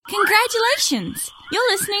Congratulations!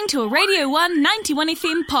 You're listening to a Radio 1 91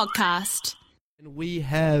 FM podcast. And we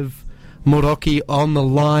have Moroki on the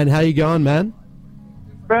line. How you going, man?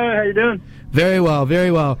 Bro, how you doing? Very well,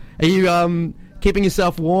 very well. Are you keeping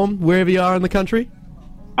yourself warm wherever you are in the country?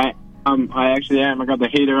 I actually am. I got the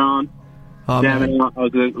heater on. Oh, man. I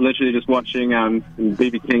was literally just watching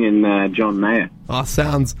BB King and John Mayer. Oh,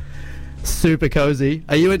 sounds super cozy.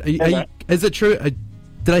 Are you is it true?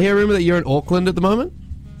 Did I hear a rumor that you're in Auckland at the moment?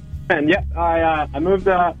 And yeah, I moved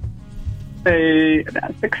about 6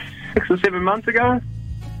 or 7 months ago.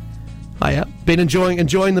 Oh yeah, been enjoying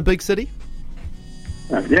the big city.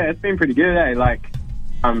 Yeah, it's been pretty good.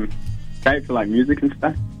 Great for like music and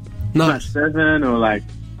stuff. Nice. Not surfing or like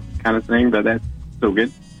kind of thing, but that's still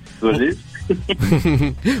good. That's what it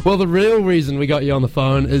is. Well, the real reason we got you on the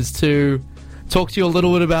phone is to talk to you a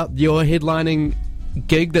little bit about your headlining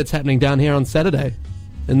gig that's happening down here on Saturday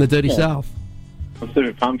in the Dirty South. I'm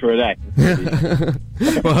super pumped for a day.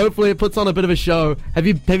 Well, hopefully it puts on a bit of a show. Have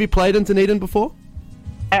you played in Dunedin before?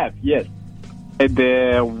 Yes. Played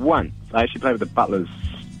there once. I actually played with the Butlers.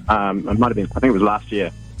 It might have been. I think it was last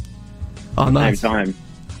year. Oh, nice. Same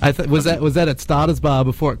time. Was that at Starter's Bar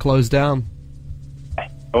before it closed down?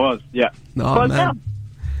 It was. Yeah. Oh, Closed man. down.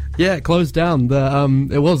 Yeah, it closed down.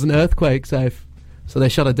 It was an earthquake safe, so they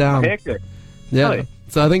shut it down. Hectic. Yeah. Really?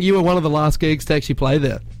 So I think you were one of the last gigs to actually play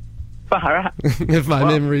there, Far out. if my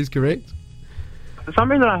memory is correct. For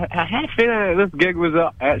some reason, I had a feeling that this gig was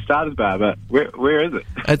at Starter's Bar, but where is it?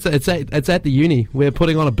 It's at the uni. We're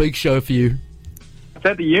putting on a big show for you. It's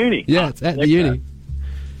at the uni. Yeah, it's at the uni.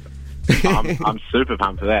 I'm super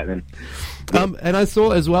pumped for that then. And I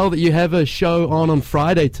saw as well that you have a show on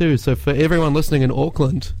Friday too. So for everyone listening in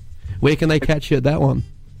Auckland, where can they catch you at that one?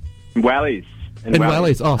 Wellies. In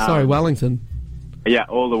Wellies. Oh, sorry, Wellington. Yeah,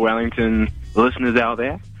 all the Wellington listeners out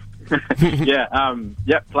there.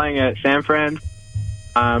 Playing at San Fran.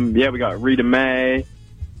 We got Rita May,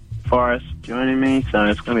 Forrest joining me, so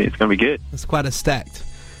it's gonna be good. It's quite a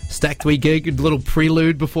stacked wee gig. A little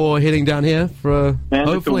prelude before heading down here for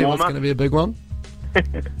hopefully what's going to be a big one. It's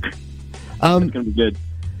gonna be good.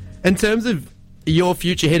 In terms of your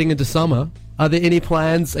future heading into summer, are there any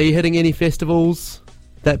plans? Are you hitting any festivals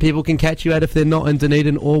that people can catch you at if they're not in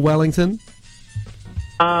Dunedin or Wellington?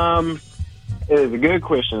 It is a good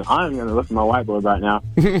question. I'm going to look at my whiteboard right now.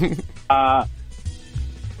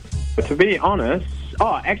 But to be honest,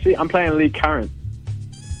 actually, I'm playing Lee Current.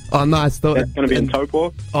 Oh, nice. It's going to be in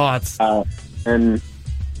Taupo. Oh, it's and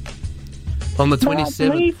on the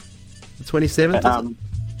 27th. The 27th?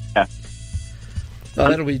 Yeah. Oh,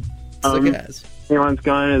 that'll be sick as. Everyone's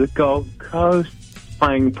going to the Gold Coast,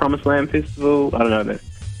 playing Promised Land Festival. I don't know.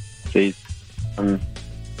 Jeez.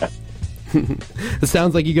 It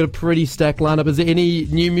sounds like you got a pretty stacked lineup. Is there any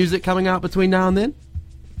new music coming out between now and then?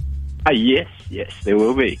 Yes, there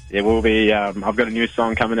will be. I've got a new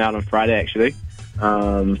song coming out on Friday, actually.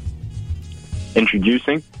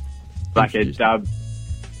 Introducing. Like a dub,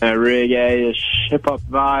 reggae-ish hip-hop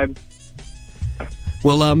vibe.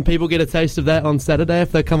 Will people get a taste of that on Saturday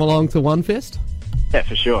if they come along to One Fest? Yeah,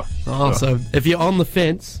 for sure. Oh, so if you're on the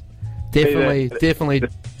fence, definitely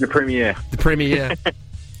the premiere. The premiere.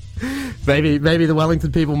 Maybe the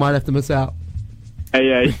Wellington people might have to miss out.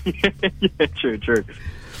 Yeah, true.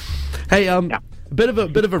 Hey, bit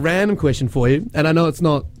of a random question for you, and I know it's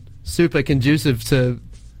not super conducive to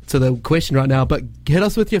the question right now, but hit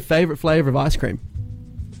us with your favorite flavor of ice cream.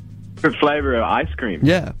 Favorite flavor of ice cream?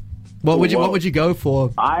 Yeah. What would you go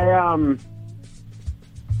for? I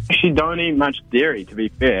actually don't eat much dairy, to be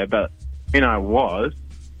fair, but when I was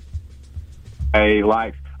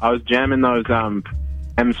jamming those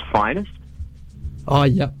M's Finest. Oh,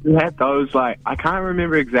 yeah. We had those, I can't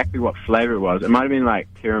remember exactly what flavor it was. It might have been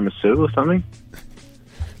tiramisu or something.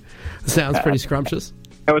 Sounds pretty scrumptious.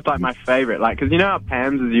 It was my favorite, because you know how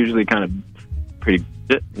Pam's is usually kind of pretty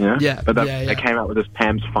good, you know? Yeah. But they came out with this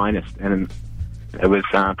Pam's Finest, and it was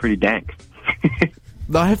pretty dank.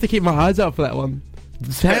 I have to keep my eyes out for that one.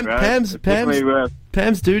 Pam's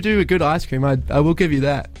do a good ice cream. I will give you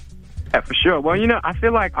that. Yeah, for sure. Well, I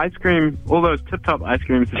feel like ice cream, all those tip-top ice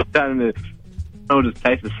creams are starting to all just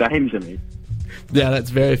taste the same to me. Yeah, that's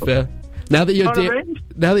very fair. Now that you're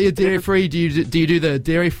dairy-free, do you do the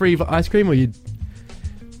dairy-free ice cream, or you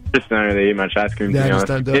just don't really eat much ice cream? Yeah, to be just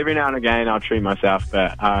honest. don't do it. Every now and again, I'll treat myself,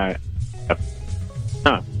 but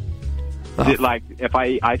no. If I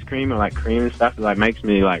eat ice cream or cream and stuff, it makes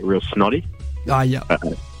me real snotty. Ah, yeah.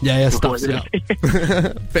 Yeah, stuffs you up.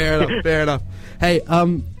 Fair enough. Hey,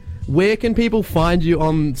 where can people find you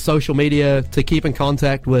on social media to keep in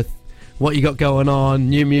contact with what you got going on,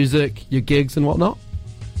 new music, your gigs and whatnot?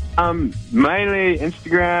 Mainly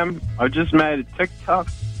Instagram. I just made a TikTok.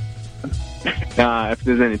 If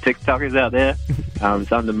there's any TikTokers out there,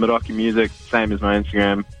 it's under Meraki Music, same as my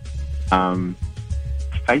Instagram.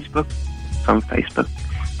 Facebook, on Facebook.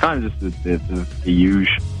 Kind of just the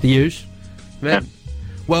usual. The usual? Man.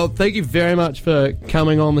 Well, thank you very much for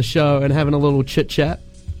coming on the show and having a little chit-chat.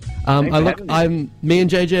 Me and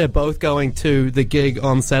JJ are both going to the gig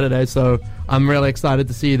on Saturday, so I'm really excited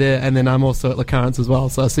to see you there. And then I'm also at La Currents as well,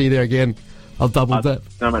 so I'll see you there again. I'll double dip.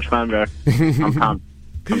 So much fun, bro. I'm pumped.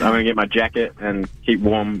 I'm going to get my jacket and keep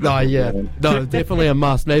warm. Oh, yeah. No, definitely a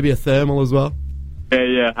must. Maybe a thermal as well.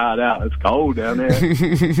 Yeah, hard out. It's cold down there.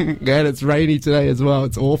 Yeah, and it's rainy today as well.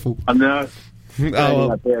 It's awful. I know.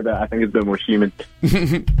 Up there, but I think it's a bit more humid.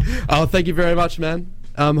 Oh, thank you very much, man.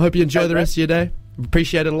 Hope you enjoy the rest of your day.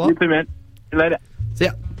 Appreciate it a lot. You too, man. See you later. See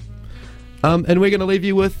ya. And we're going to leave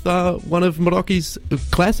you with one of Meraki's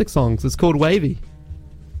classic songs. It's called Wavy.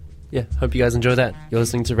 Yeah, hope you guys enjoy that. You're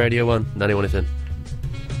listening to Radio 1, 91 FM.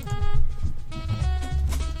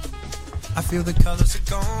 I feel the colours are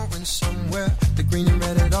going somewhere. The green and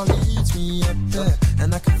red, it all leads me up there.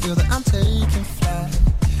 And I can feel that I'm taking flight.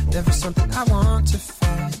 There is something I want to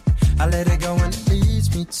find. I let it go and it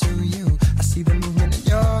leads me to you. I see the movement in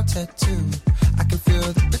your tattoo. I can feel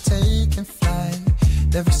that we're taking flight.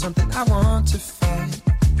 There is something I want to find.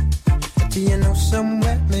 Do you know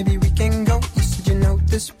somewhere maybe we can go? You said you know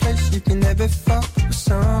this place. You can never fuck with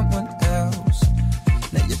someone else.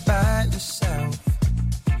 Now you're by yourself.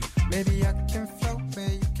 Maybe I can float where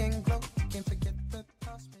you can glow. You can forget the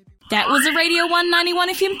past. That was a Radio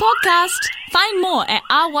 191 FM podcast. Find more at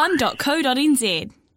r1.co.nz.